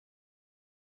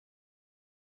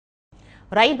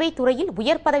Railway துறையில்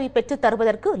உயர் பதவி பெற்றுத்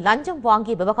தருவதற்கு லஞ்சம்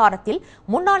வாங்கிய விவகாரத்தில்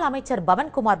முன்னாள் அமைச்சர்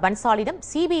பவன் குமார் பன்சாலிடம்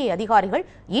சிபிஐ அதிகாரிகள்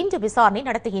இன்று விசாரணை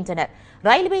நடத்துகின்றனர்.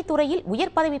 ரயில்வே துறையில்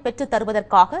உயர் பதவி பெற்றுத்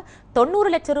தருவதற்காக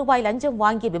 90 லட்சம் ரூபாய் லஞ்சம்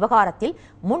வாங்கிய விவகாரத்தில்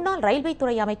முன்னாள் ரயில்வே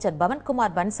துறை அமைச்சர் பவன்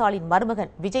குமார் பன்சாலின்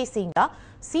மருமகன் விஜய் சிங்லா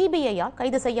சிபிஐயால்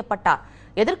கைது செய்யப்பட்டார்.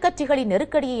 எதிர்க்கட்சிகளின்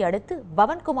நெருக்கடியை அடுத்து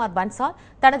பவன் குமார் பன்சால்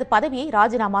தனது பதவியை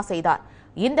ராஜினாமா செய்தார்.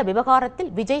 இந்த விவகாரத்தில்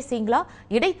விஜய் சிங்லா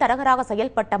இடைத்தரகராக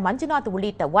செயல்பட்ட மஞ்சுநாத்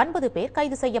உள்ளிட்ட 9 பேர்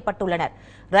கைது செய்யப்பட்டுள்ளனர்.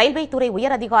 ரயில்வே துறை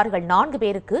உயர் அதிகாரிகள் 4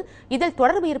 பேருக்கு இதில்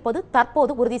தொடர்பு இருப்பது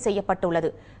தற்போது உறுதி செய்யப்பட்டுள்ளது.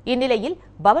 இந்நிலையில்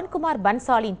பவன்குமார்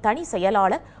பன்சாலின் தனி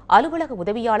செயலாளர், அலுவலக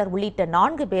உதவியாளர் உள்ளிட்ட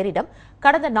 4 பேரிடம்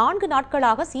கடந்த 4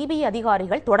 நாட்களாக சிபிஐ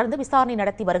அதிகாரிகள் தொடர்ந்து விசாரணை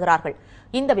நடத்தி வருகிறார்கள்.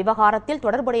 இந்த விவகாரத்தில்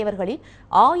தொடர்புடையவர்களின்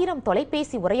 1000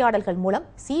 தொலைபேசி உரையாடல்கள் மூலம்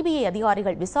சிபிஐ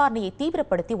அதிகாரிகள் விசாரணையை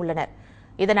தீவிரப்படுத்தி உள்ளனர்.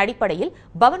 இதன் அடிப்படையில்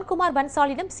பவன்குமார்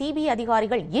பன்சாலிடம் சிபிஐ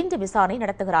அதிகாரிகள் இன்று விசாரணை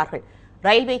நடத்துகிறார்கள்.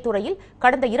 ரயில்வே துறையில்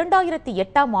கடந்த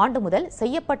 2008ஆம் ஆண்டு முதல்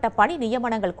செய்யப்பட்ட பணி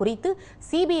நியமனங்கள் குறித்து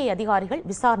சிபிஐ அதிகாரிகள்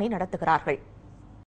விசாரணை நடத்துகிறார்கள்.